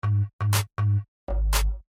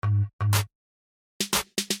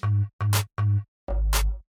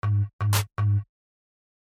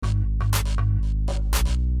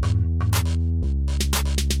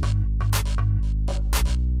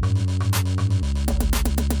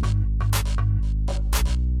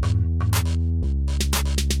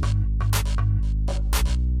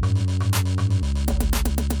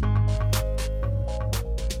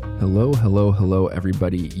Hello, hello, hello,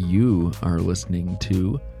 everybody. You are listening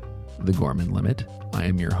to The Gorman Limit. I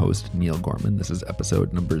am your host, Neil Gorman. This is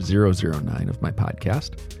episode number 009 of my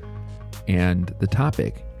podcast. And the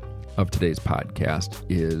topic of today's podcast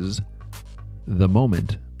is the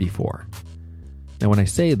moment before. Now, when I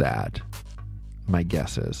say that, my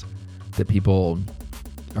guess is that people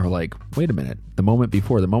are like, wait a minute, the moment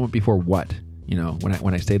before what? You know,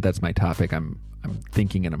 when I say that's my topic, I'm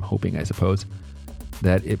thinking and I'm hoping, I suppose,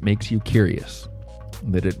 that it makes you curious,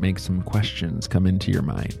 that it makes some questions come into your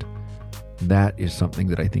mind. That is something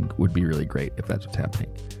that I think would be really great if that's what's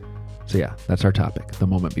happening. So yeah, that's our topic, the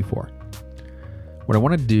moment before. What I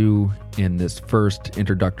want to do in this first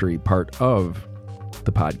introductory part of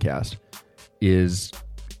the podcast is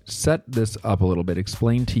set this up a little bit,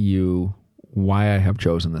 explain to you why I have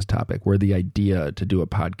chosen this topic, where the idea to do a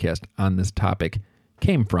podcast on this topic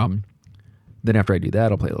came from. Then after I do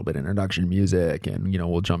that, I'll play a little bit of introduction music and,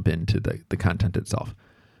 we'll jump into the content itself.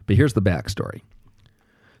 But here's the backstory.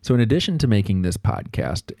 So in addition to making this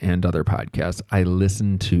podcast and other podcasts, I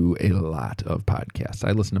listen to a lot of podcasts.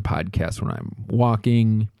 I listen to podcasts when I'm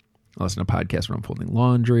walking. I listen to podcasts when I'm folding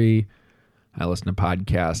laundry. I listen to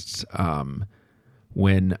podcasts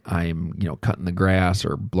when I'm, cutting the grass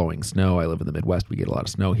or blowing snow. I live in the Midwest. We get a lot of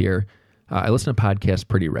snow here. I listen to podcasts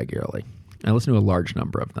pretty regularly. I listen to a large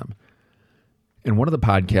number of them. And one of the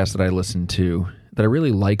podcasts that I listen to that I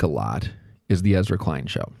really like a lot is the Ezra Klein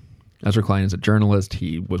Show. Ezra Klein is a journalist.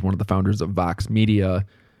 He was one of the founders of Vox Media.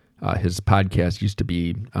 His podcast used to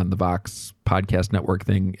be on the Vox podcast network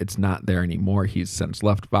thing. It's not there anymore. He's since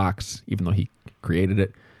left Vox, even though he created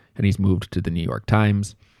it, and he's moved to the New York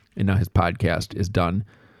Times. And now his podcast is done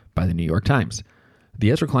by the New York Times. The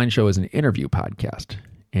Ezra Klein Show is an interview podcast.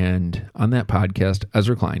 And on that podcast,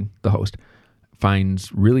 Ezra Klein, the host,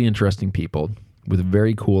 finds really interesting people with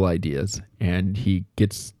very cool ideas, and he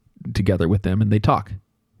gets together with them and they talk.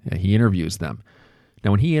 He interviews them. Now,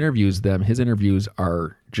 when he interviews them, his interviews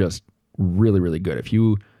are just really, really good. If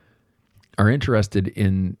you are interested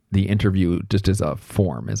in the interview just as a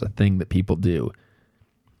form, as a thing that people do,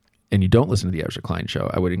 and you don't listen to the Ezra Klein Show,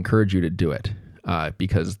 I would encourage you to do it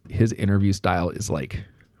because his interview style is like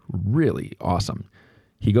really awesome.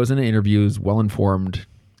 He goes into interviews well-informed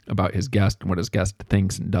about his guest and what his guest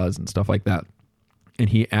thinks and does and stuff like that. And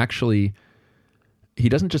he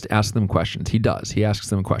doesn't just ask them questions. He does. He asks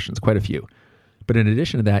them questions, quite a few. But in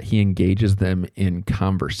addition to that, he engages them in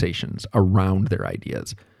conversations around their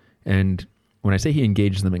ideas. And when I say he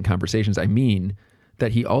engages them in conversations, I mean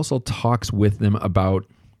that he also talks with them about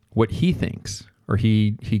what he thinks. Or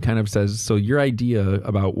he kind of says, so your idea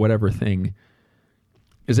about whatever thing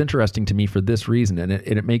is interesting to me for this reason, and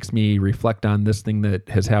it makes me reflect on this thing that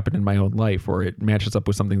has happened in my own life, or it matches up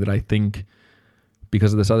with something that I think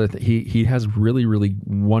because of this other thing. He has really, really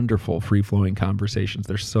wonderful free-flowing conversations.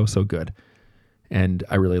 They're so, so good, and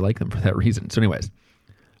I really like them for that reason. So anyways,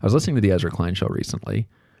 I was listening to the Ezra Klein Show recently,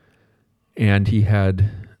 and he had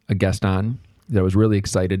a guest on that I was really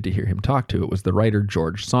excited to hear him talk to. It was the writer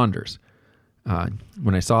George Saunders.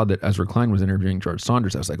 When I saw that Ezra Klein was interviewing George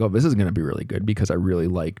Saunders, I was like, oh, this is going to be really good because I really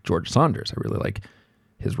like George Saunders. I really like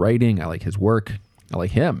his writing. I like his work. I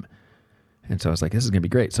like him. And so I was like, this is going to be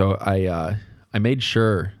great. So I made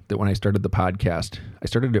sure that when I started the podcast, I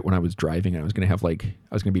started it when I was driving. I was going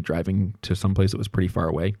to be driving to some place that was pretty far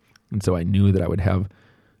away. And so I knew that I would have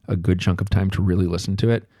a good chunk of time to really listen to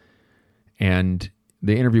it. And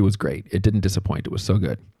the interview was great. It didn't disappoint. It was so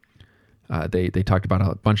good. They talked about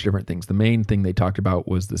a bunch of different things. The main thing they talked about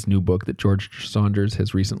was this new book that George Saunders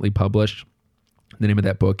has recently published. The name of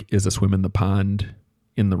that book is A Swim in the Pond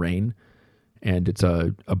in the Rain. And it's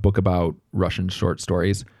a book about Russian short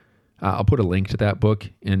stories. I'll put a link to that book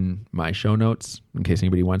in my show notes in case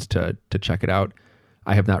anybody wants to check it out.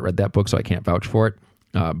 I have not read that book, so I can't vouch for it.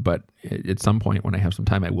 But at some point when I have some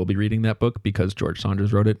time, I will be reading that book because George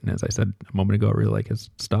Saunders wrote it. And as I said a moment ago, I really like his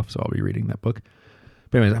stuff, so I'll be reading that book.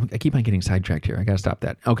 But anyways, I keep on getting sidetracked here. I got to stop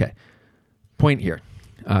that. Okay. Point here.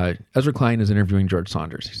 Ezra Klein is interviewing George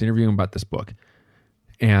Saunders. He's interviewing about this book.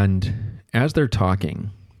 And as they're talking,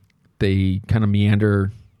 they kind of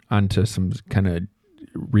meander onto some kind of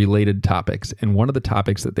related topics. And one of the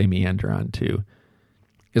topics that they meander onto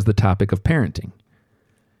is the topic of parenting.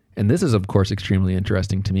 And this is, of course, extremely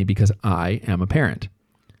interesting to me because I am a parent.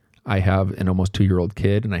 I have an almost 2-year-old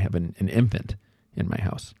kid and I have an infant in my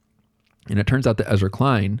house. And it turns out that Ezra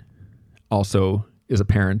Klein also is a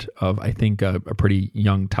parent of, I think, a pretty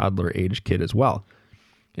young toddler-age kid as well.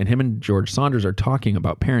 And him and George Saunders are talking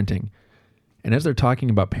about parenting. And as they're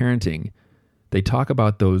talking about parenting, they talk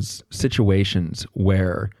about those situations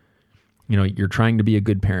where, you're trying to be a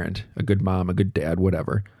good parent, a good mom, a good dad,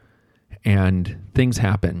 whatever. And things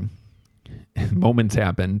happen. Moments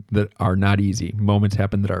happen that are not easy. Moments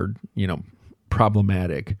happen that are,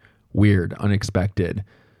 problematic, weird, unexpected,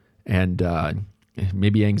 and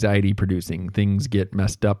maybe anxiety producing. Things get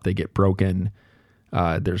messed up. They get broken.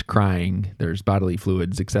 There's crying. There's bodily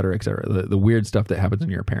fluids, et cetera, et cetera. The weird stuff that happens when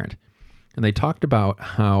you're a parent. And they talked about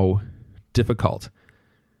how difficult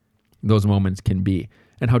those moments can be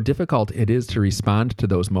and how difficult it is to respond to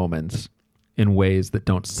those moments in ways that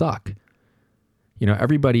don't suck.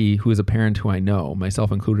 Everybody who is a parent who I know,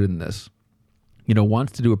 myself included in this,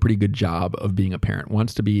 wants to do a pretty good job of being a parent,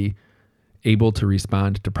 wants to be able to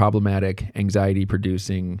respond to problematic,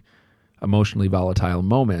 anxiety-producing, emotionally volatile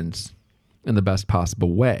moments in the best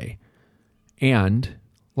possible way. And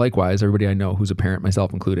likewise, everybody I know who's a parent,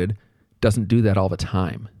 myself included, doesn't do that all the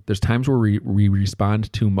time. There's times where we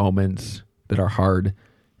respond to moments that are hard,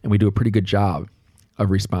 and we do a pretty good job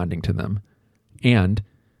of responding to them. And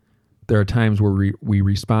there are times where we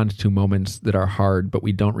respond to moments that are hard, but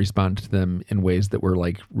we don't respond to them in ways that we're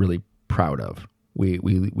like really proud of. We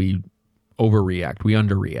overreact, we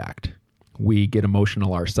underreact, we get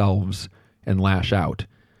emotional ourselves and lash out.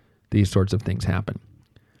 These sorts of things happen.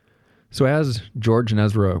 So as George and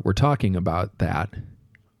Ezra were talking about that,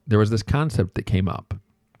 there was this concept that came up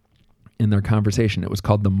in their conversation. It was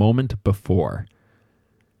called the moment before.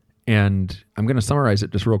 And I'm going to summarize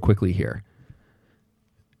it just real quickly here.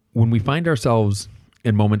 When we find ourselves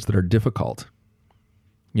in moments that are difficult,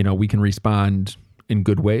 we can respond in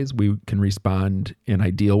good ways. We can respond in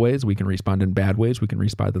ideal ways. We can respond in bad ways. We can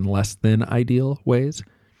respond in less than ideal ways.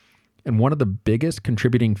 And one of the biggest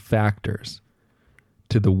contributing factors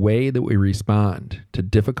to the way that we respond to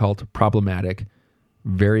difficult, problematic,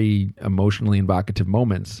 very emotionally invocative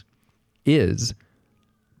moments is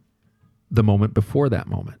the moment before that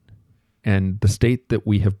moment and the state that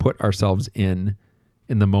we have put ourselves in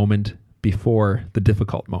the moment before the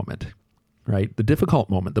difficult moment, right? The difficult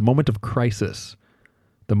moment, the moment of crisis,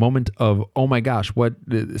 the moment of, oh my gosh,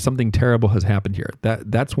 something terrible has happened here.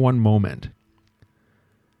 That's one moment.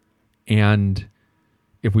 And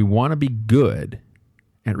if we want to be good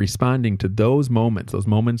at responding to those moments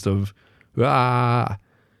of,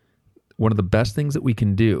 one of the best things that we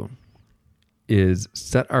can do is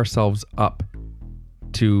set ourselves up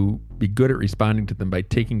to be good at responding to them by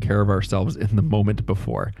taking care of ourselves in the moment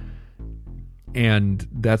before. And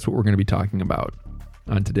that's what we're going to be talking about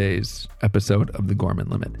on today's episode of The Gorman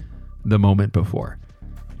Limit, the moment before.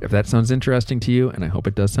 If that sounds interesting to you, and I hope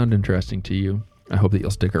it does sound interesting to you, I hope that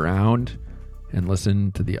you'll stick around and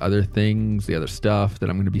listen to the other things, the other stuff that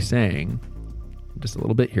I'm going to be saying just a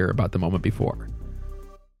little bit here about the moment before.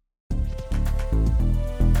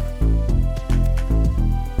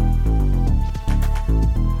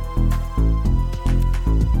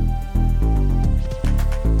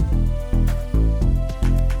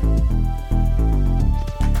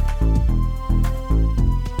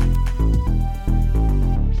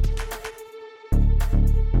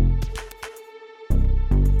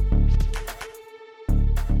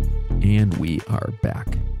 And we are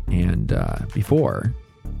back. And before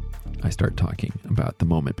I start talking about the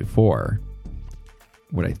moment before,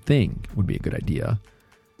 what I think would be a good idea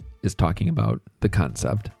is talking about the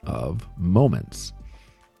concept of moments.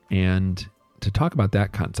 And to talk about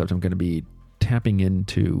that concept, I'm going to be tapping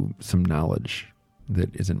into some knowledge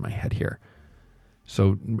that is in my head here.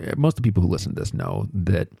 So most of the people who listen to this know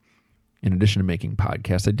that in addition to making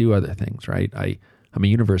podcasts, I do other things, right? I'm a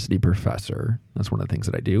university professor. That's one of the things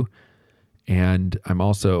that I do. And I'm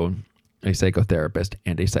also a psychotherapist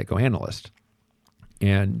and a psychoanalyst.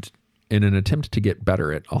 And in an attempt to get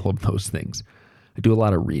better at all of those things, I do a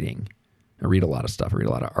lot of reading. I read a lot of stuff. I read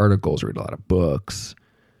a lot of articles. I read a lot of books.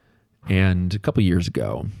 And a couple years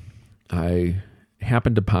ago, I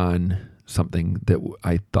happened upon something that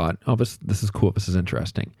I thought, oh, this is cool. This is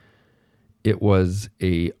interesting. It was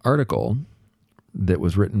an article that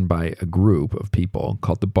was written by a group of people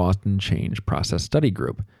called the Boston Change Process Study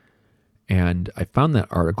Group. And I found that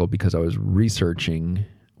article because I was researching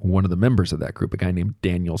one of the members of that group, a guy named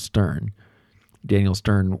Daniel Stern. Daniel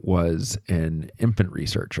Stern was an infant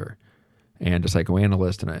researcher and a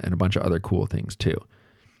psychoanalyst and a bunch of other cool things too.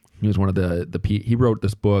 He was one of he wrote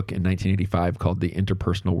this book in 1985 called The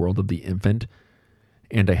Interpersonal World of the Infant.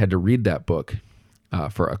 And I had to read that book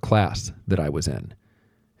for a class that I was in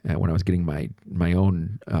when I was getting my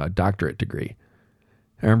own doctorate degree.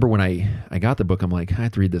 I remember when I got the book, I'm like, I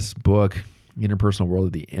have to read this book, Interpersonal World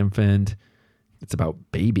of the Infant. It's about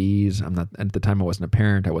babies. At the time I wasn't a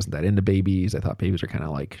parent. I wasn't that into babies. I thought babies are kind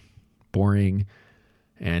of like boring.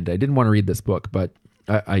 And I didn't want to read this book, but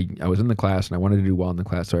I was in the class and I wanted to do well in the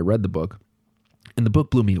class. So I read the book and the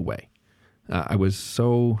book blew me away. I was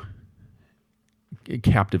so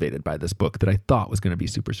captivated by this book that I thought was going to be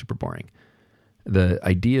super, super boring. The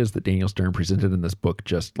ideas that Daniel Stern presented in this book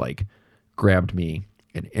just like grabbed me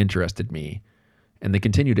and interested me, and they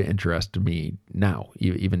continue to interest me now,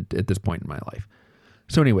 even at this point in my life.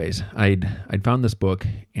 So anyways, I'd found this book,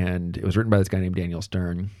 and it was written by this guy named Daniel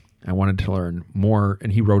Stern. I wanted to learn more,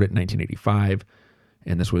 and he wrote it in 1985,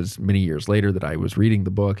 and this was many years later that I was reading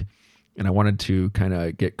the book, and I wanted to kind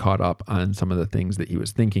of get caught up on some of the things that he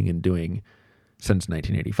was thinking and doing since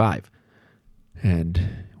 1985.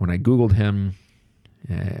 And when I Googled him,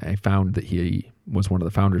 I found that he was one of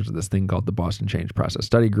the founders of this thing called the Boston Change Process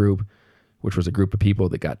Study Group, which was a group of people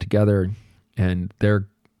that got together, and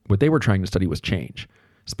what they were trying to study was change,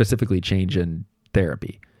 specifically change in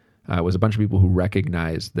therapy. It was a bunch of people who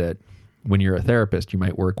recognized that when you're a therapist, you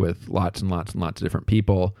might work with lots and lots and lots of different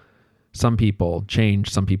people. Some people change,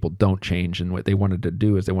 some people don't change, and what they wanted to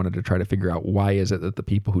do is they wanted to try to figure out why is it that the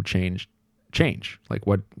people who change. Like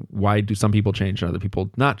why do some people change and other people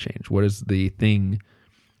not change? What is the thing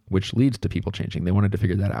which leads to people changing? They wanted to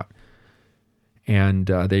figure that out. And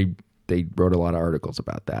they wrote a lot of articles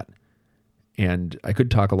about that. And I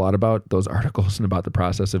could talk a lot about those articles and about the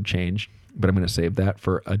process of change, but I'm going to save that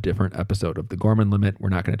for a different episode of The Gorman Limit. We're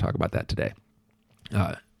not going to talk about that today.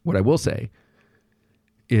 What I will say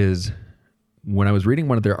is when I was reading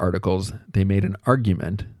one of their articles, they made an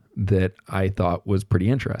argument that I thought was pretty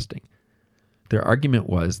interesting. Their argument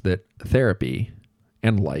was that therapy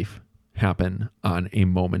and life happen on a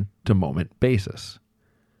moment-to-moment basis.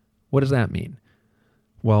 What does that mean?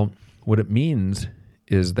 Well, what it means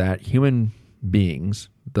is that human beings,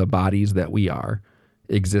 the bodies that we are,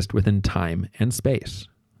 exist within time and space.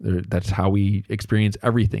 That's how we experience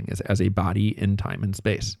everything, is as a body in time and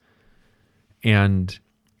space. And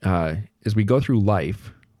as we go through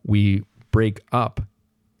life, we break up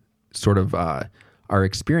sort of our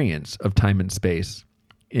experience of time and space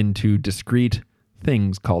into discrete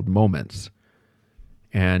things called moments.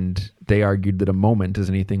 And they argued that a moment is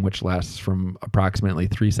anything which lasts from approximately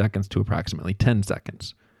 3 seconds to approximately 10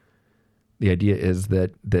 seconds. The idea is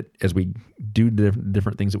that as we do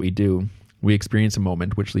different things that we do, we experience a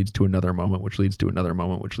moment, which leads to another moment, which leads to another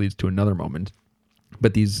moment, which leads to another moment.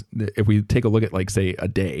 But if we take a look at, like, say, a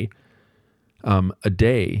day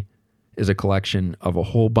is a collection of a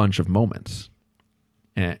whole bunch of moments,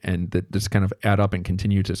 and that just kind of add up and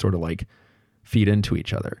continue to sort of like feed into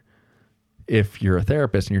each other. If you're a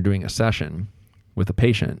therapist and you're doing a session with a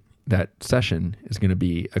patient, that session is going to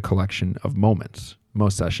be a collection of moments.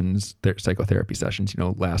 Most sessions, psychotherapy sessions,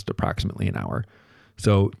 last approximately an hour.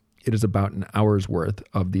 So it is about an hour's worth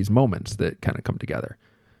of these moments that kind of come together.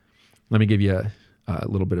 Let me give you a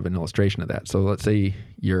little bit of an illustration of that. So let's say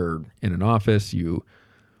you're in an office, you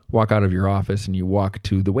walk out of your office and you walk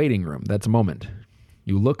to the waiting room. That's a moment.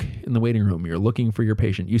 You look in the waiting room, you're looking for your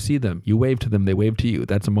patient. You see them, you wave to them, they wave to you.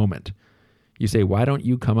 That's a moment. You say, why don't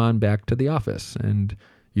you come on back to the office? And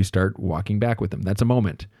you start walking back with them. That's a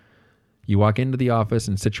moment. You walk into the office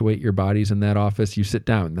and situate your bodies in that office. You sit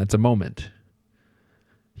down. That's a moment.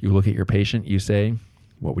 You look at your patient. You say,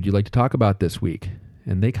 what would you like to talk about this week?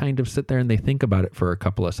 And they kind of sit there and they think about it for a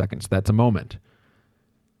couple of seconds. That's a moment.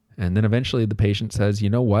 And then eventually the patient says, you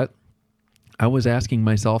know what? I was asking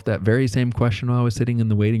myself that very same question while I was sitting in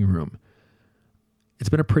the waiting room. It's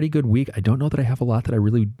been a pretty good week. I don't know that I have a lot that I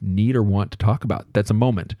really need or want to talk about. That's a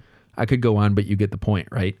moment. I could go on, but you get the point,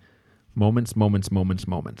 right? Moments, moments, moments,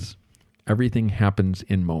 moments. Everything happens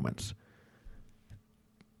in moments.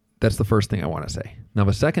 That's the first thing I want to say. Now,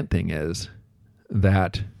 the second thing is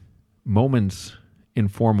that moments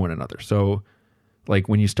inform one another. So, like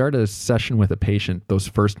when you start a session with a patient, those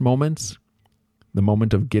first moments, the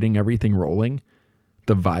moment of getting everything rolling,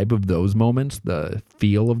 the vibe of those moments, the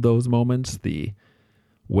feel of those moments, the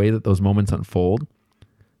way that those moments unfold,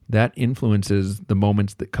 that influences the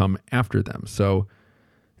moments that come after them. So,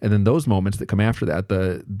 and then those moments that come after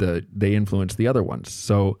that, they influence the other ones.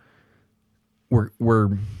 So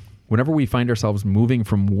whenever we find ourselves moving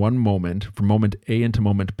from one moment, from moment A into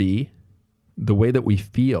moment B, the way that we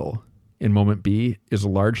feel in moment B is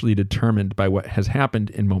largely determined by what has happened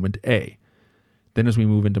in moment A. Then as we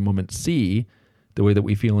move into moment C, the way that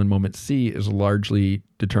we feel in moment C is largely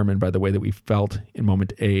determined by the way that we felt in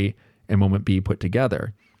moment A and moment B put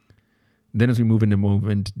together. Then as we move into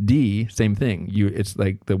moment D, same thing. It's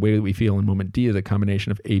like the way that we feel in moment D is a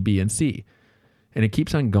combination of A, B, and C. And it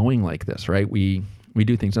keeps on going like this, right? We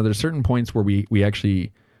do things. Now there's certain points where we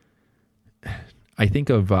actually, I think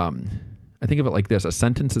of it like this. A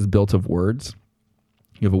sentence is built of words.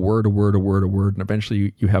 You have a word, and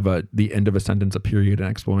eventually you have the end of a sentence, a period, an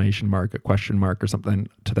exclamation mark, a question mark, or something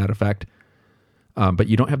to that effect. but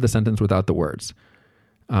you don't have the sentence without the words.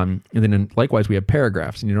 And then likewise, we have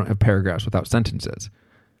paragraphs, and you don't have paragraphs without sentences.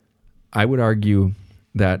 I would argue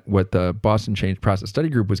that what the Boston Change Process Study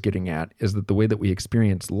Group was getting at is that the way that we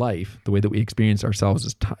experience life, the way that we experience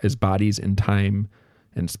ourselves as bodies in time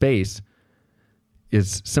and space,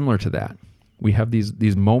 is similar to that. We have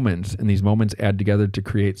these moments, and these moments add together to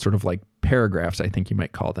create sort of like paragraphs, I think you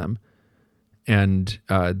might call them. And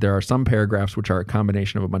there are some paragraphs which are a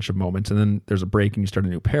combination of a bunch of moments, and then there's a break and you start a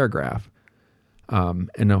new paragraph,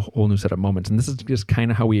 and a whole new set of moments. And this is just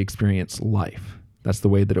kind of how we experience life. That's the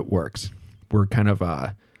way that it works. We're kind of,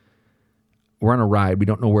 we're on a ride. We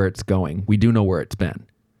don't know where it's going. We do know where it's been.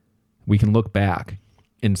 We can look back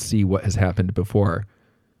and see what has happened before.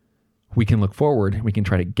 We can look forward. We can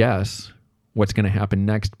try to guess what's going to happen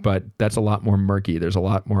next, but that's a lot more murky. There's a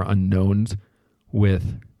lot more unknowns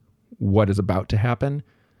with what is about to happen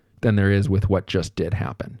than there is with what just did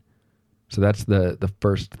happen. So that's the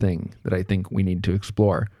first thing that I think we need to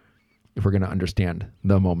explore if we're going to understand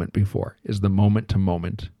the moment before, is the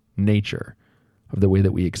moment-to-moment nature of the way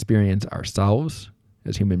that we experience ourselves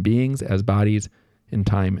as human beings, as bodies, in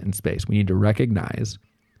time and space. We need to recognize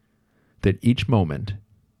that each moment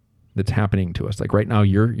that's happening to us, like right now,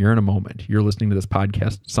 you're in a moment. You're listening to this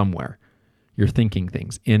podcast somewhere. You're thinking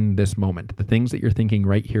things in this moment. The things that you're thinking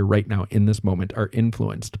right here, right now, in this moment are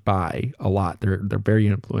influenced by a lot. They're very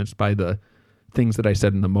influenced by the things that I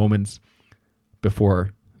said in the moments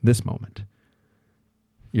before this moment.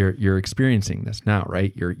 You're experiencing this now,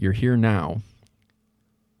 right? You're here now,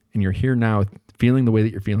 and you're here now feeling the way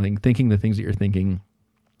that you're feeling, thinking the things that you're thinking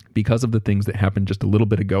because of the things that happened just a little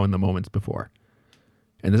bit ago in the moments before.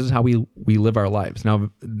 And this is how we live our lives.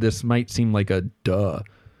 Now, this might seem like a duh.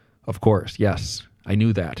 Of course, yes, I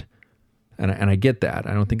knew that. And I get that.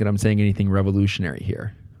 I don't think that I'm saying anything revolutionary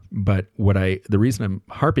here. But the reason I'm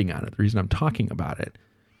harping on it, the reason I'm talking about it,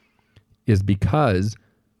 is because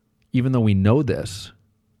even though we know this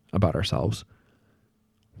about ourselves,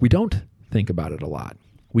 we don't think about it a lot.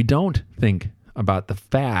 We don't think about the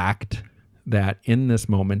fact that in this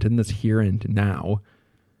moment, in this here and now,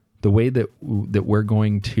 the way that we're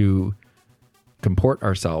going to comport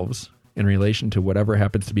ourselves in relation to whatever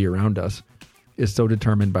happens to be around us is so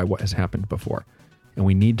determined by what has happened before. And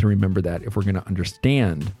we need to remember that if we're going to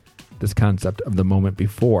understand this concept of the moment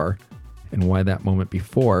before and why that moment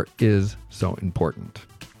before is so important.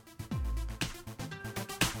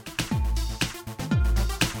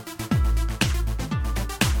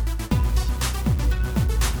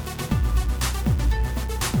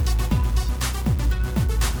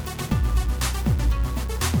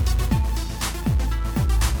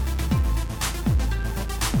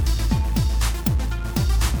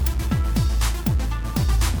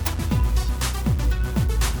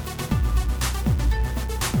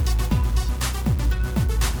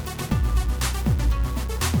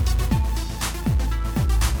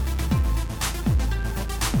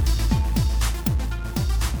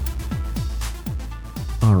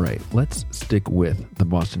 Let's stick with the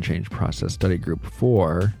Boston Change Process Study Group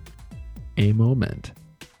for a moment.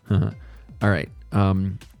 All right.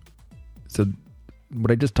 So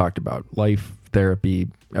what I just talked about, life, therapy,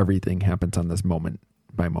 everything happens on this moment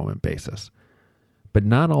by moment basis. But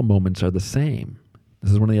not all moments are the same.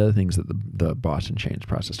 This is one of the other things that the Boston Change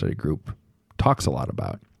Process Study Group talks a lot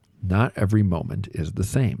about. Not every moment is the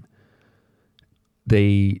same.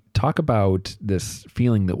 They talk about this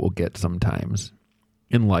feeling that we'll get sometimes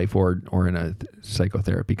in life or in a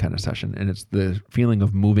psychotherapy kind of session, and it's the feeling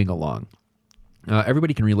of moving along.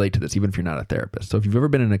 Everybody can relate to this, even if you're not a therapist. So if you've ever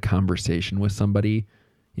been in a conversation with somebody,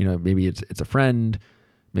 maybe it's a friend,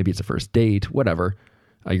 maybe it's a first date, whatever,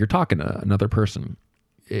 you're talking to another person.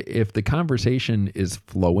 If the conversation is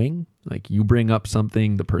flowing, like you bring up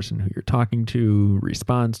something, the person who you're talking to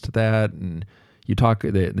responds to that, and you talk,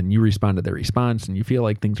 then you respond to their response, and you feel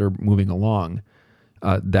like things are moving along,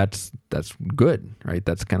 that's good, right?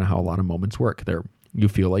 That's kind of how a lot of moments work. You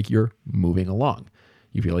feel like you're moving along.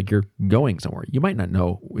 You feel like you're going somewhere. You might not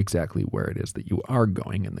know exactly where it is that you are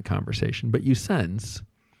going in the conversation, but you sense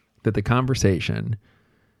that the conversation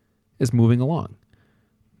is moving along.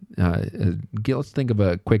 Let's think of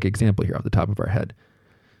a quick example here off the top of our head.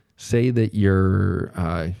 Say that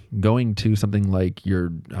you're going to something like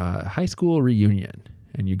your high school reunion,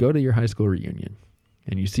 and you go to your high school reunion,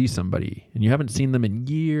 and you see somebody, and you haven't seen them in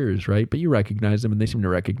years, right? But you recognize them, and they seem to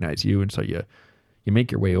recognize you, and so you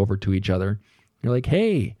make your way over to each other. You're like,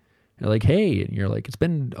 hey. You're like, hey. And you're like, it's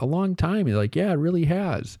been a long time. You're like, yeah, it really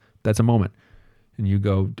has. That's a moment. And you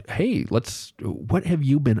go, hey, what have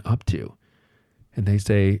you been up to? And they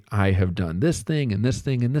say, I have done this thing and this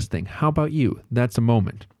thing and this thing. How about you? That's a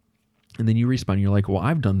moment. And then you respond, you're like, well,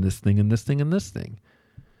 I've done this thing and this thing and this thing.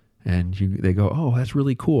 And they go, oh, that's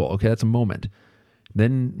really cool. Okay, that's a moment.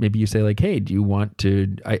 Then maybe you say like, hey, do you want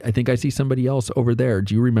to, I think I see somebody else over there.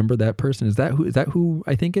 Do you remember that person? Is that who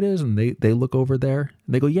I think it is? And they look over there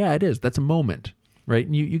and they go, yeah, it is. That's a moment, right?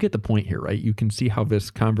 And you get the point here, right? You can see how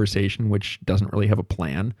this conversation, which doesn't really have a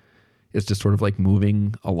plan, is just sort of like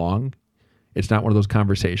moving along. It's not one of those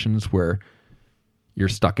conversations where you're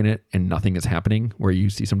stuck in it and nothing is happening, where you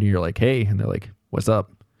see somebody, you're like, hey, and they're like, what's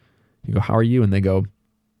up? You go, how are you? And they go,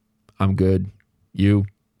 I'm good. You?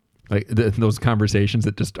 Like those conversations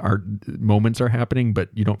that just are, moments are happening, but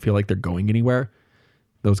you don't feel like they're going anywhere.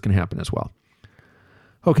 Those can happen as well.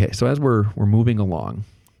 Okay, so as we're moving along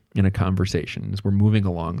in a conversation, as we're moving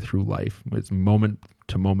along through life, it's moment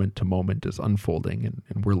to moment to moment is unfolding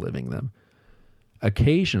and we're living them.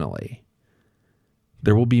 Occasionally,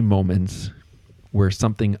 there will be moments where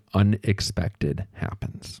something unexpected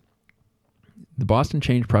happens. The Boston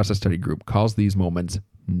Change Process Study Group calls these moments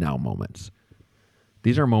now moments.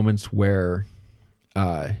 These are moments where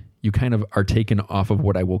you kind of are taken off of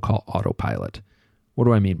what I will call autopilot. What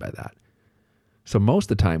do I mean by that? So most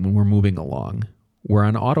of the time when we're moving along, we're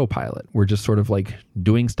on autopilot. We're just sort of like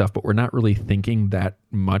doing stuff, but we're not really thinking that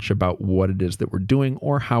much about what it is that we're doing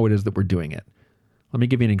or how it is that we're doing it. Let me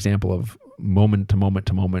give you an example of moment to moment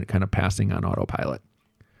to moment kind of passing on autopilot.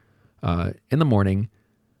 In the morning,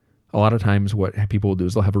 a lot of times what people will do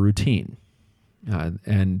is they'll have a routine.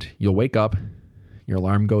 And you'll wake up, your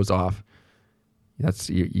alarm goes off. That's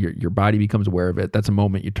your body becomes aware of it. That's a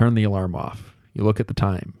moment. You turn the alarm off. You look at the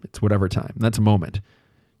time. It's whatever time. That's a moment.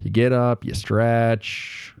 You get up, you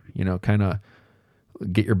stretch, kind of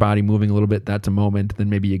get your body moving a little bit. That's a moment. Then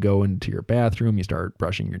maybe you go into your bathroom, you start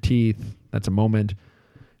brushing your teeth. That's a moment.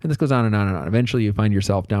 And this goes on and on and on. Eventually you find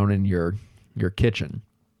yourself down in your kitchen.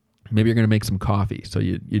 Maybe you're going to make some coffee. So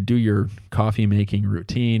you do your coffee making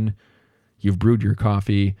routine. You've brewed your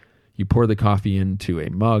coffee. You pour the coffee into a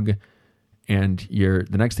mug. And the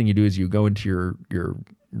next thing you do is you go into your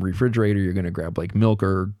refrigerator. You're going to grab like milk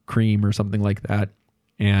or cream or something like that.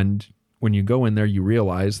 And when you go in there, you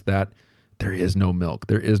realize that there is no milk.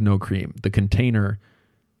 There is no cream. The container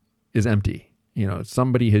is empty.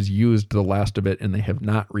 Somebody has used the last of it and they have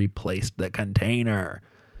not replaced the container.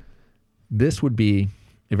 This would be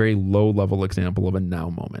a very low-level example of a now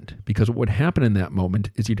moment, because what would happen in that moment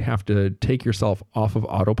is you'd have to take yourself off of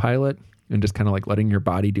autopilot and just kind of like letting your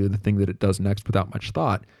body do the thing that it does next without much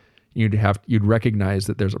thought. You'd recognize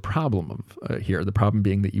that there's a problem here. The problem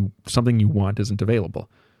being that something you want isn't available.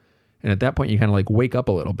 And at that point, you kind of like wake up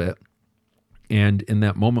a little bit. And in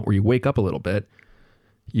that moment where you wake up a little bit,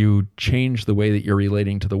 you change the way that you're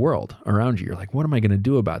relating to the world around you. You're like, what am I going to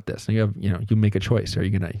do about this? And you make a choice. Are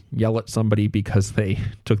you going to yell at somebody because they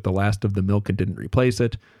took the last of the milk and didn't replace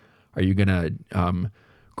it? Are you going to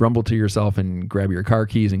grumble to yourself and grab your car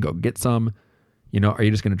keys and go get some? Are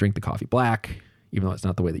you just going to drink the coffee black, even though it's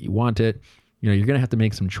not the way that you want it? You're going to have to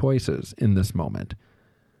make some choices in this moment.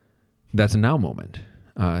 That's a now moment.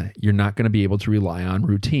 You're not going to be able to rely on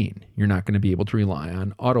routine. You're not going to be able to rely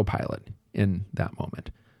on autopilot in that moment.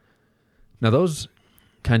 Now, those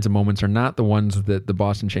kinds of moments are not the ones that the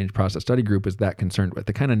Boston Change Process Study Group is that concerned with.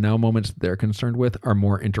 The kind of now moments they're concerned with are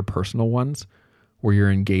more interpersonal ones, where you're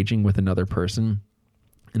engaging with another person,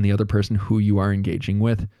 and the other person who you are engaging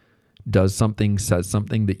with does something, says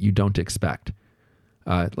something that you don't expect.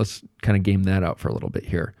 Let's kind of game that out for a little bit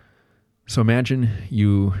here. So imagine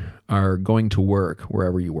you are going to work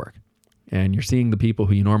wherever you work, and you're seeing the people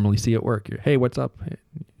who you normally see at work. Hey, what's up?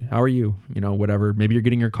 How are you? Whatever. Maybe you're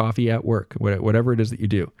getting your coffee at work, whatever it is that you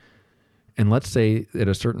do. And let's say at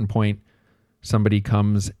a certain point, somebody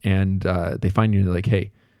comes and they find you and they're like,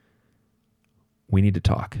 hey, we need to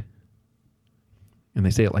talk. And they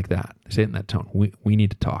say it like that. They say it in that tone. We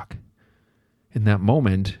need to talk. In that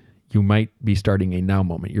moment, you might be starting a now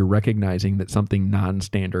moment. You're recognizing that something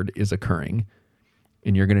non-standard is occurring,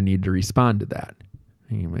 and you're going to need to respond to that.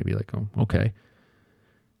 And you may be like, oh, okay.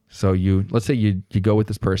 So let's say you go with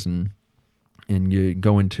this person and you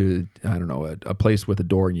go into, a place with a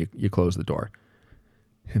door, and you close the door.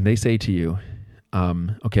 And they say to you,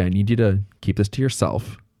 okay, I need you to keep this to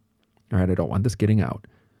yourself. All right, I don't want this getting out.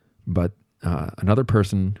 But another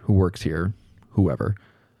person who works here, whoever,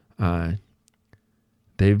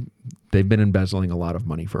 they've been embezzling a lot of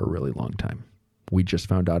money for a really long time. We just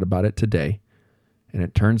found out about it today. And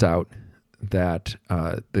it turns out that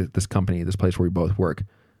this company, this place where we both work,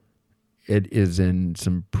 it is in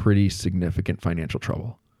some pretty significant financial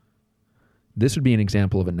trouble. This would be an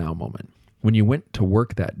example of a now moment. When you went to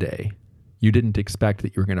work that day, you didn't expect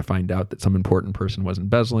that you were going to find out that some important person was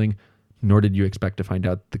embezzling, nor did you expect to find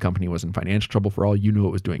out the company was in financial trouble. For all you knew,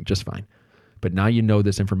 it was doing just fine. But now you know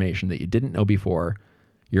this information that you didn't know before.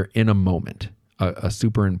 You're in a moment, a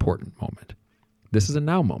super important moment. This is a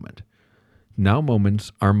now moment. Now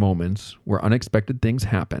moments are moments where unexpected things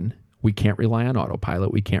happen. We can't rely on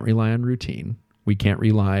autopilot. We can't rely on routine. We can't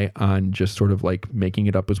rely on just sort of like making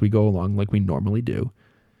it up as we go along like we normally do.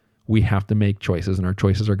 We have to make choices, and our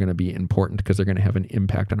choices are going to be important because they're going to have an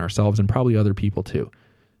impact on ourselves and probably other people too.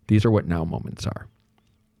 These are what now moments are.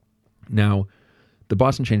 Now, the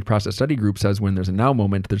Boston Change Process Study Group says when there's a now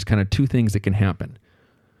moment, there's kind of two things that can happen.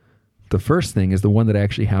 The first thing is the one that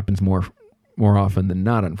actually happens more often than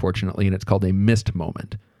not, unfortunately, and it's called a missed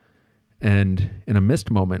moment. And in a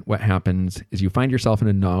missed moment, what happens is you find yourself in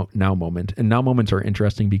a now moment. And now moments are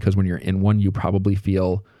interesting because when you're in one, you probably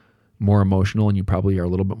feel more emotional and you probably are a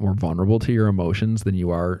little bit more vulnerable to your emotions than you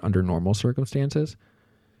are under normal circumstances.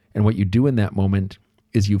 And what you do in that moment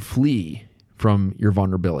is you flee from your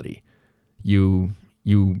vulnerability. When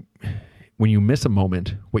you miss a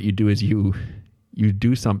moment, what you do is you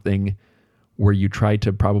do something where you try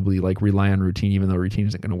to probably like rely on routine, even though routine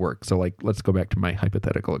isn't going to work. So like, let's go back to my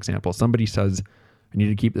hypothetical example. Somebody says, I need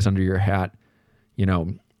to keep this under your hat.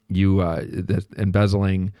 The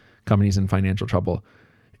embezzling, companies in financial trouble.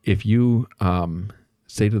 If you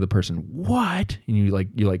say to the person, what? And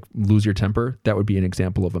you lose your temper, that would be an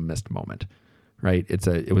example of a missed moment, right?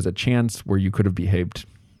 It was a chance where you could have behaved,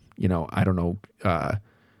 you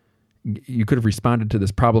could have responded to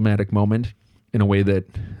this problematic moment in a way that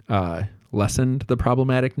lessened the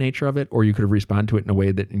problematic nature of it, or you could have responded to it in a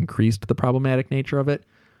way that increased the problematic nature of it.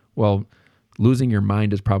 Well, losing your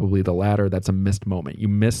mind is probably the latter. That's a missed moment.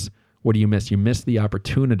 What do you miss? You miss the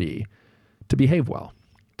opportunity to behave well,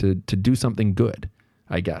 to do something good,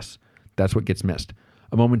 I guess. That's what gets missed.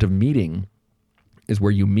 A moment of meeting is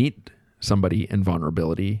where you meet somebody in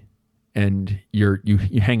vulnerability and you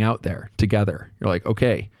hang out there together. You're like,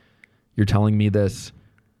 okay, you're telling me this.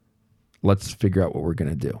 Let's figure out what we're going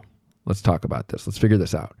to do. Let's talk about this. Let's figure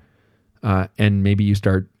this out. And maybe you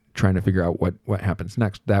start trying to figure out what happens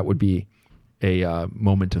next. That would be a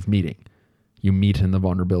moment of meeting. You meet in the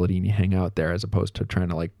vulnerability and you hang out there as opposed to trying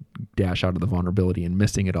to like dash out of the vulnerability and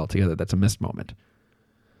missing it altogether. That's a missed moment.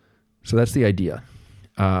 So that's the idea.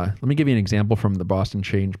 Let me give you an example from the Boston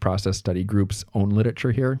Change Process Study Group's own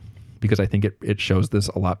literature here, because I think it shows this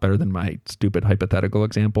a lot better than my stupid hypothetical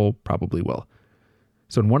example probably will.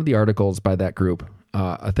 So in one of the articles by that group,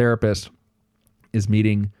 a therapist is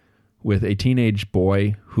meeting with a teenage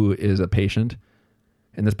boy who is a patient.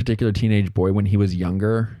 And this particular teenage boy, when he was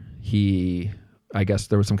younger, I guess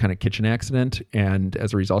there was some kind of kitchen accident. And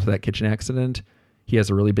as a result of that kitchen accident, he has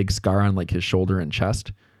a really big scar on like his shoulder and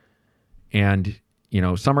chest. And,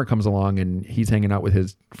 summer comes along and he's hanging out with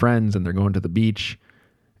his friends and they're going to the beach.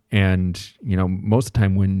 And, most of the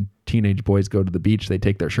time when teenage boys go to the beach, they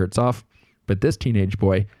take their shirts off. But this teenage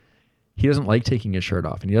boy, he doesn't like taking his shirt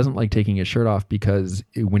off. And he doesn't like taking his shirt off because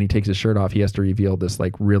when he takes his shirt off, he has to reveal this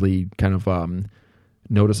like really kind of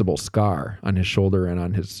noticeable scar on his shoulder and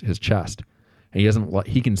on his chest. And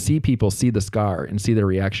he can see people see the scar and see their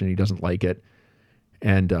reaction. He doesn't like it.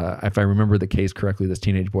 And if I remember the case correctly, this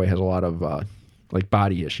teenage boy has a lot of like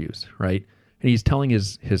body issues, right? And he's telling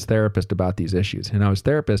his therapist about these issues. And now his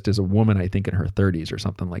therapist is a woman, I think in her 30s or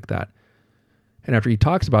something like that. And after he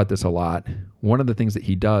talks about this a lot, one of the things that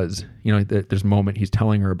he does, there's a moment he's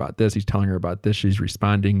telling her about this, she's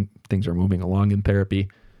responding, things are moving along in therapy.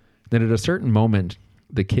 Then at a certain moment,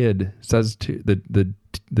 the kid says to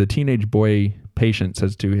the teenage boy patient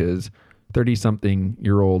says to his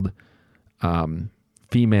 30-something-year-old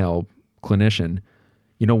female clinician,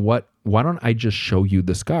 you know what? Why don't I just show you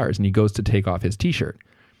the scars? And he goes to take off his t-shirt.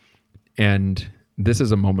 And this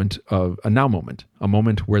is a now moment, a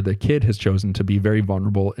moment where the kid has chosen to be very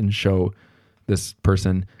vulnerable and show this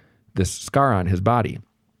person this scar on his body.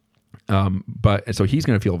 But so he's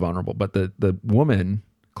going to feel vulnerable, but the woman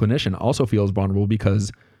clinician also feels vulnerable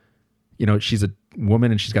because, she's a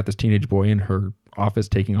woman and she's got this teenage boy in her office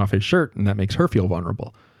taking off his shirt, and that makes her feel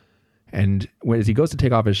vulnerable. And as he goes to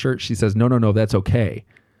take off his shirt, she says, no, that's okay.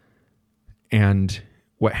 And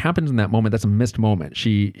what happens in that moment, that's a missed moment.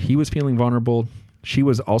 He was feeling vulnerable. She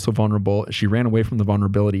was also vulnerable. She ran away from the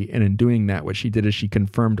vulnerability. And in doing that, what she did is she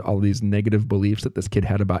confirmed all these negative beliefs that this kid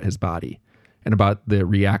had about his body and about the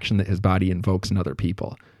reaction that his body invokes in other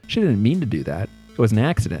people. She didn't mean to do that. It was an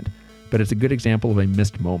accident, but it's a good example of a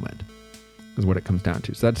missed moment is what it comes down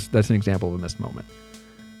to. So that's an example of a missed moment.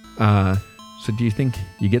 So do you think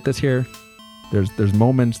you get this here? There's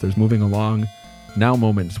moments, there's moving along, now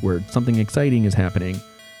moments where something exciting is happening,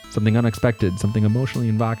 something unexpected, something emotionally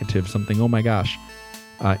evocative, something, oh my gosh.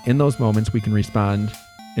 In those moments, we can respond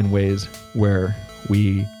in ways where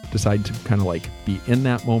we decide to kind of like be in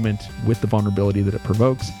that moment with the vulnerability that it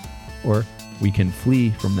provokes, or we can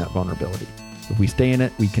flee from that vulnerability. If we stay in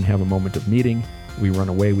it, we can have a moment of meeting. We run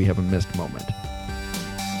away, we have a missed moment.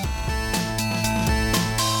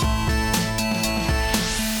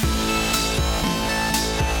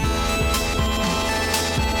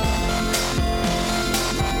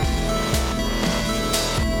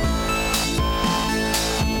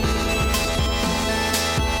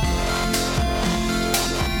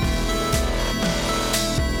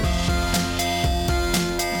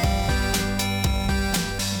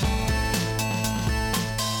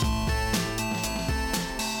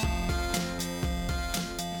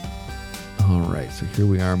 So here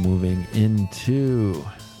we are moving into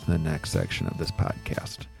the next section of this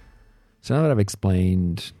podcast. So now that I've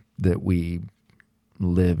explained that we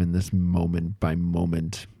live in this moment by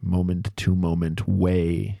moment, moment to moment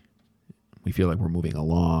way, we feel like we're moving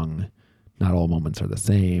along. Not all moments are the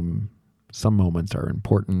same. Some moments are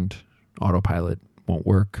important. Autopilot won't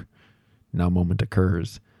work. Now moment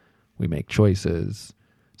occurs. We make choices.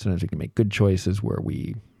 Sometimes we can make good choices where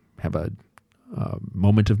we have a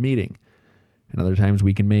moment of meeting. And other times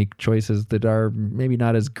we can make choices that are maybe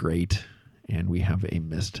not as great, and we have a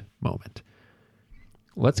missed moment.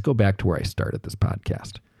 Let's go back to where I started this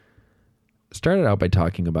podcast. Started out by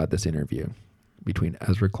talking about this interview between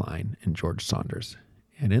Ezra Klein and George Saunders.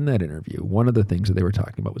 And in that interview, one of the things that they were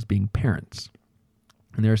talking about was being parents.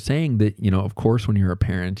 And they're saying that, of course, when you're a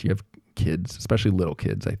parent, you have kids, especially little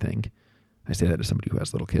kids, I think. I say that as somebody who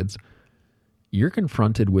has little kids. You're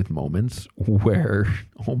confronted with moments where,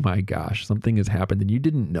 oh my gosh, something has happened and you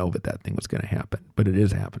didn't know that thing was going to happen, but it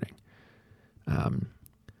is happening. Let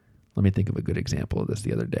me think of a good example of this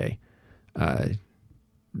the other day.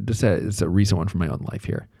 It's a recent one from my own life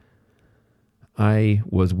here. I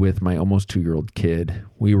was with my almost 2-year-old kid.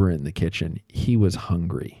 We were in the kitchen. He was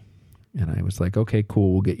hungry. And I was like, okay,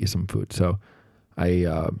 cool, we'll get you some food. So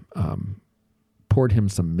I poured him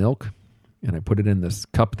some milk. And I put it in this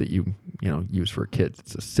cup that you use for kids.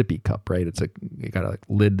 It's a sippy cup, right? You got a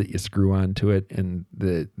lid that you screw onto it, and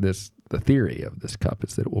the theory of this cup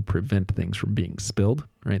is that it will prevent things from being spilled,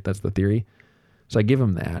 right? That's the theory. So I give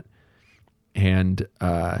him that, and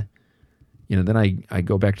then I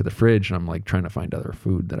go back to the fridge and I'm like trying to find other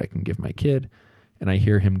food that I can give my kid, and I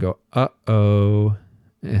hear him go, "Uh-oh,"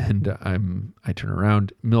 and I turn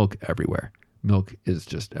around, milk everywhere. Milk is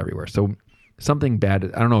just everywhere. So something bad.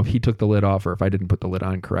 I don't know if he took the lid off or if I didn't put the lid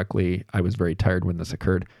on correctly. I was very tired when this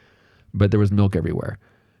occurred, but there was milk everywhere.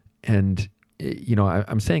 And,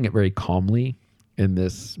 I'm saying it very calmly in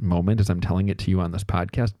this moment as I'm telling it to you on this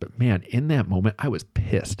podcast. But man, in that moment, I was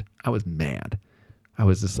pissed. I was mad. I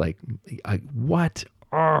was just like, what?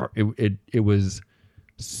 It was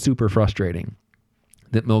super frustrating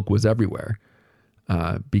that milk was everywhere.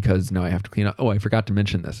 Because now I have to clean up. Oh, I forgot to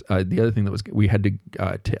mention this. The other thing that was, I had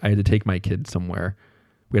to take my kid somewhere.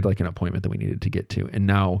 We had like an appointment that we needed to get to. And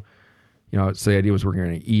now, so the idea was we're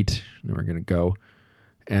going to eat and we're going to go.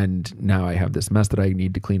 And now I have this mess that I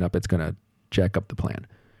need to clean up. It's going to jack up the plan.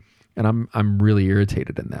 And I'm really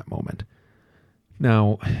irritated in that moment.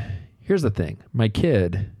 Now, here's the thing. My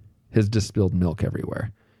kid has just spilled milk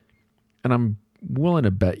everywhere. And I'm willing to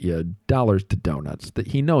bet you dollars to donuts that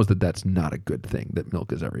he knows that that's not a good thing, that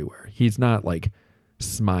milk is everywhere. He's not like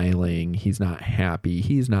smiling. He's not happy.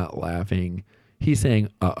 He's not laughing. He's saying,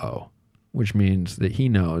 uh-oh, which means that he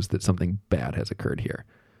knows that something bad has occurred here.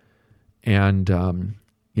 And,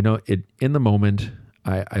 in the moment,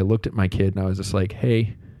 I looked at my kid and I was just like,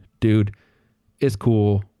 hey, dude, it's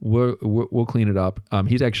cool. We'll clean it up.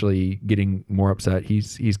 He's actually getting more upset.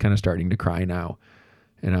 He's kind of starting to cry now.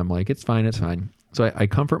 And I'm like, it's fine. So I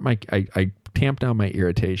comfort I tamp down my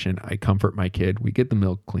irritation. I comfort my kid. We get the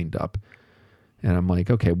milk cleaned up. And I'm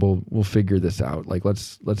like, okay, we'll figure this out. Like,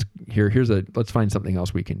 let's find something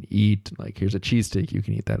else we can eat. Like, here's a cheese steak. You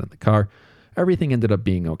can eat that in the car. Everything ended up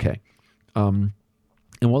being okay. And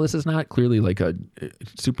while this is not clearly like a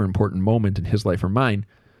super important moment in his life or mine,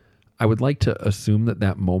 I would like to assume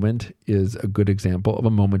that moment is a good example of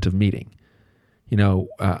a moment of meeting.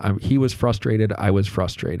 He was frustrated. I was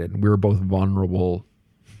frustrated. We were both vulnerable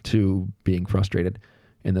to being frustrated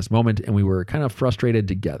in this moment, and we were kind of frustrated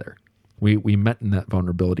together. We met in that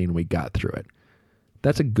vulnerability and we got through it.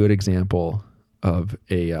 That's a good example of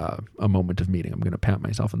a moment of meeting. I'm going to pat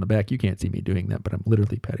myself on the back. You can't see me doing that, but I'm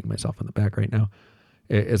literally patting myself on the back right now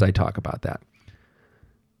as I talk about that.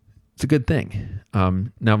 It's a good thing.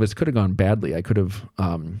 Now, this could have gone badly. I could have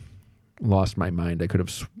lost my mind. I could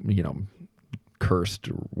have, cursed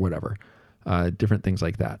or whatever, different things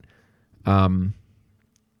like that.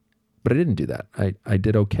 But I didn't do that. I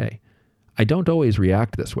did okay. I don't always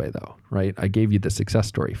react this way though, right? I gave you the success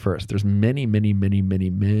story first. There's many, many, many, many,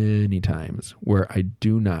 many times where I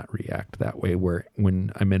do not react that way, where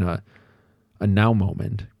when I'm in a now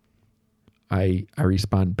moment, I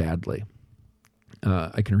respond badly.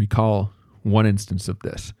 I can recall one instance of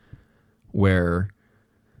this where,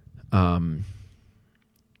 I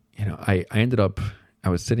ended up, I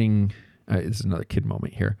was sitting, this is another kid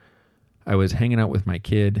moment here. I was hanging out with my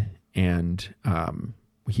kid and,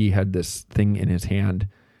 he had this thing in his hand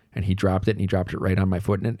and he dropped it right on my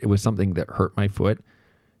foot. And it was something that hurt my foot.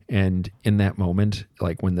 And in that moment,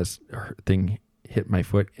 like when this thing hit my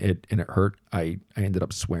foot and it hurt, I ended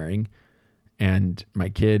up swearing. And my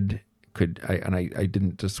kid I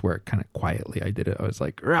didn't just swear kind of quietly. I did it. I was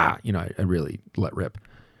like, rah, I really let rip.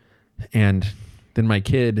 And then my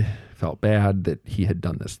kid felt bad that he had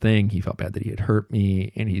done this thing. He felt bad that he had hurt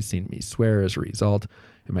me, and he's seen me swear as a result.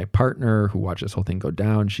 And my partner, who watched this whole thing go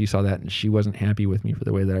down, she saw that and she wasn't happy with me for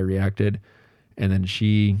the way that I reacted. And then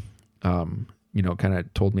she, kind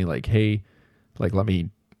of told me like, hey, like, let me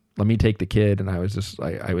take the kid. And I was just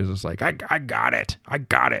like, I got it.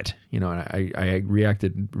 And I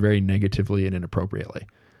reacted very negatively and inappropriately.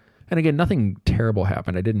 And again, nothing terrible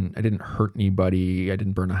happened. I didn't hurt anybody. I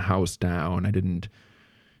didn't burn a house down. I didn't,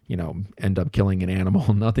 end up killing an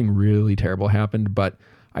animal. Nothing really terrible happened, but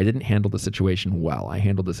I didn't handle the situation well. I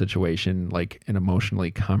handled the situation like an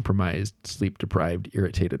emotionally compromised, sleep-deprived,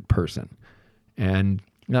 irritated person. And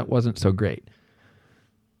that wasn't so great.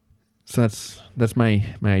 So that's my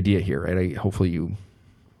idea here, right? Hopefully you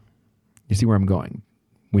see where I'm going.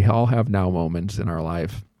 We all have now moments in our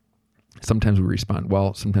life. Sometimes we respond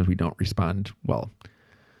well, sometimes we don't respond well.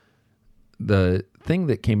 The thing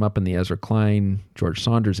that came up in the Ezra Klein, George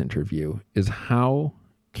Saunders interview is how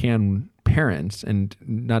can parents, and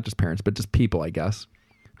not just parents, but just people, I guess,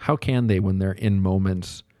 how can they, when they're in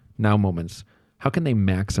now moments, how can they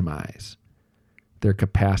maximize their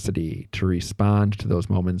capacity to respond to those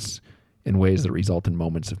moments in ways that result in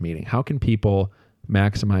moments of meaning? How can people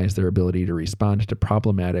maximize their ability to respond to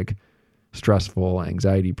problematic, stressful,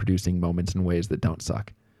 anxiety-producing moments in ways that don't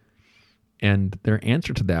suck? And their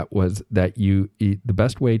answer to that was that the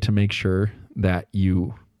best way to make sure that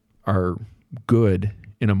you are good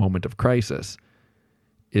in a moment of crisis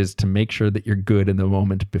is to make sure that you're good in the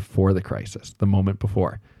moment before the crisis, the moment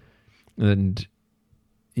before. And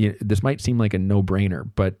this might seem like a no-brainer,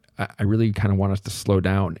 but I really kind of want us to slow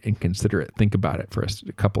down and consider it. Think about it for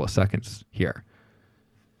a couple of seconds here.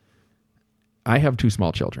 I have 2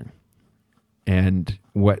 small children. And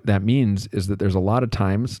what that means is that there's a lot of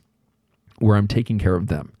times where I'm taking care of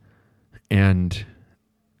them. And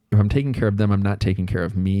if I'm taking care of them, I'm not taking care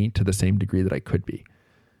of me to the same degree that I could be.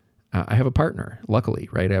 I have a partner, luckily,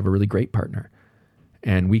 right? I have a really great partner.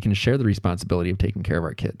 And we can share the responsibility of taking care of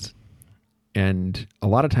our kids. And a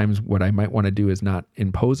lot of times what I might want to do is not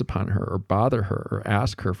impose upon her or bother her or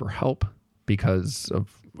ask her for help because of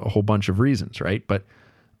a whole bunch of reasons, right? But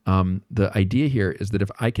the idea here is that if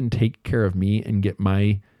I can take care of me and get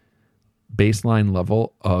my baseline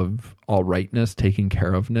level of all rightness, taking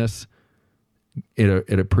care ofness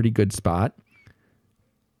at a pretty good spot,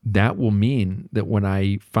 that will mean that when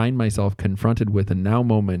I find myself confronted with a now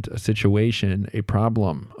moment, a situation, a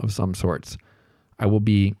problem of some sorts, I will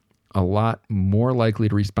be a lot more likely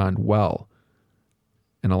to respond well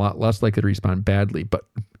and a lot less likely to respond badly. But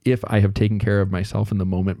if I have taken care of myself in the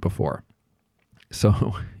moment before.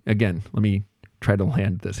 So again, let me try to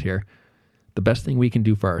land this here. The best thing we can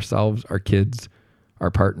do for ourselves, our kids, our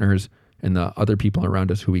partners, and the other people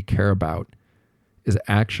around us who we care about is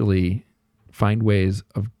actually find ways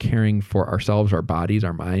of caring for ourselves, our bodies,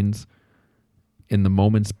 our minds in the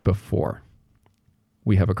moments before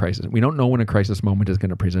we have a crisis. We don't know when a crisis moment is going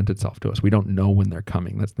to present itself to us. We don't know when they're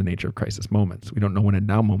coming. That's the nature of crisis moments. We don't know when a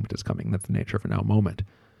now moment is coming. That's the nature of a now moment.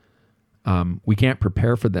 We can't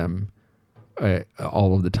prepare for them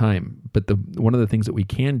all of the time. But one of the things that we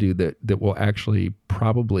can do that will actually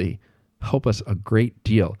probably help us a great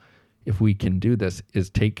deal if we can do this is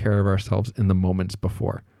take care of ourselves in the moments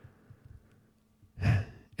before.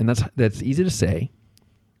 And that's easy to say.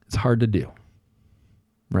 It's hard to do,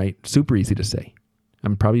 right? Super easy to say.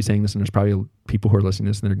 I'm probably saying this and there's probably people who are listening to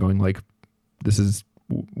this and they're going like,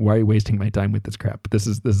 why are you wasting my time with this crap? This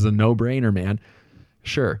is a no-brainer, man.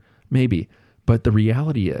 Sure, maybe. But the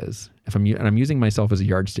reality is, I'm using myself as a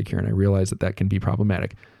yardstick here, and I realize that can be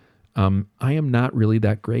problematic. I am not really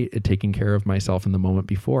that great at taking care of myself in the moment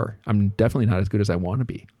before. I'm definitely not as good as I want to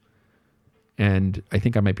be. And I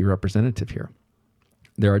think I might be representative here.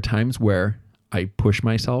 There are times where I push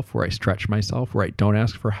myself, where I stretch myself, where I don't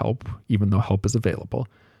ask for help, even though help is available.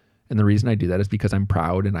 And the reason I do that is because I'm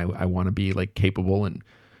proud and I want to be like capable and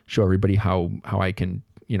show everybody how I can,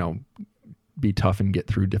 be tough and get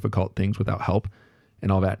through difficult things without help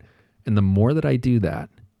and all that. And the more that I do that,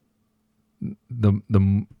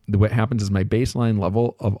 the what happens is my baseline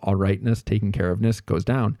level of all rightness, taken care ofness goes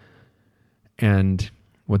down. And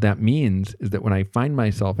what that means is that when I find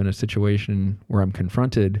myself in a situation where I'm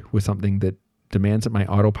confronted with something that demands that my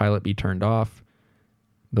autopilot be turned off,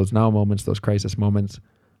 those now moments, those crisis moments,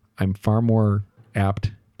 I'm far more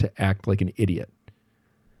apt to act like an idiot.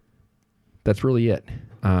 That's really it.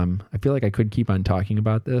 I feel like I could keep on talking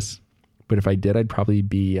about this, but if I did, I'd probably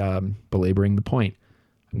be belaboring the point.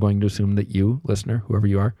 I'm going to assume that you, listener, whoever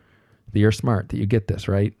you are, that you're smart, that you get this,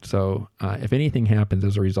 right? So if anything happens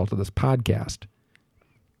as a result of this podcast,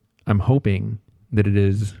 I'm hoping that it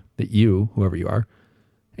is that you, whoever you are,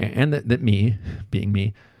 and that me, being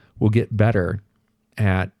me, will get better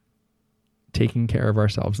at taking care of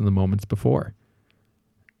ourselves in the moments before.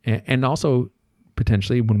 And also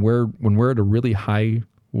potentially when we're at a really high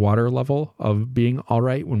water level of being all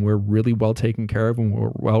right, when we're really well taken care of, when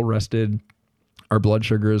we're well rested, our blood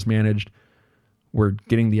sugar is managed, we're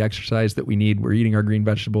getting the exercise that we need, we're eating our green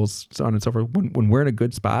vegetables, so on and so forth. When we're in a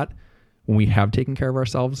good spot, when we have taken care of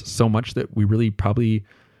ourselves so much that we really probably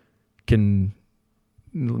can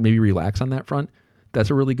maybe relax on that front, that's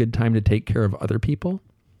a really good time to take care of other people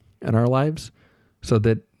in our lives, so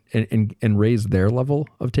that and raise their level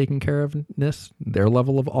of taking care ofness, their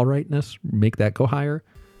level of all rightness, make that go higher.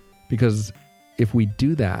 Because if we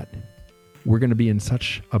do that, we're going to be in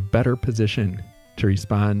such a better position to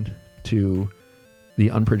respond to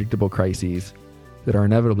the unpredictable crises that are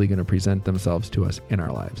inevitably going to present themselves to us in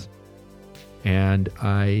our lives. And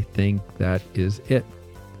I think that is it.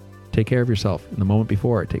 Take care of yourself in the moment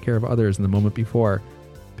before. Take care of others in the moment before.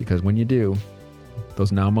 Because when you do,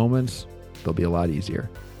 those now moments, they'll be a lot easier.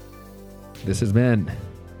 This has been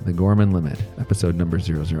The Gorman Limit, episode number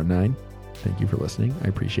 009. Thank you for listening. I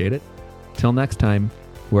appreciate it. Till next time,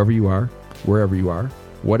 whoever you are, wherever you are,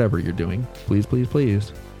 whatever you're doing, please, please,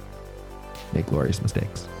 please make glorious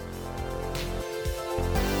mistakes.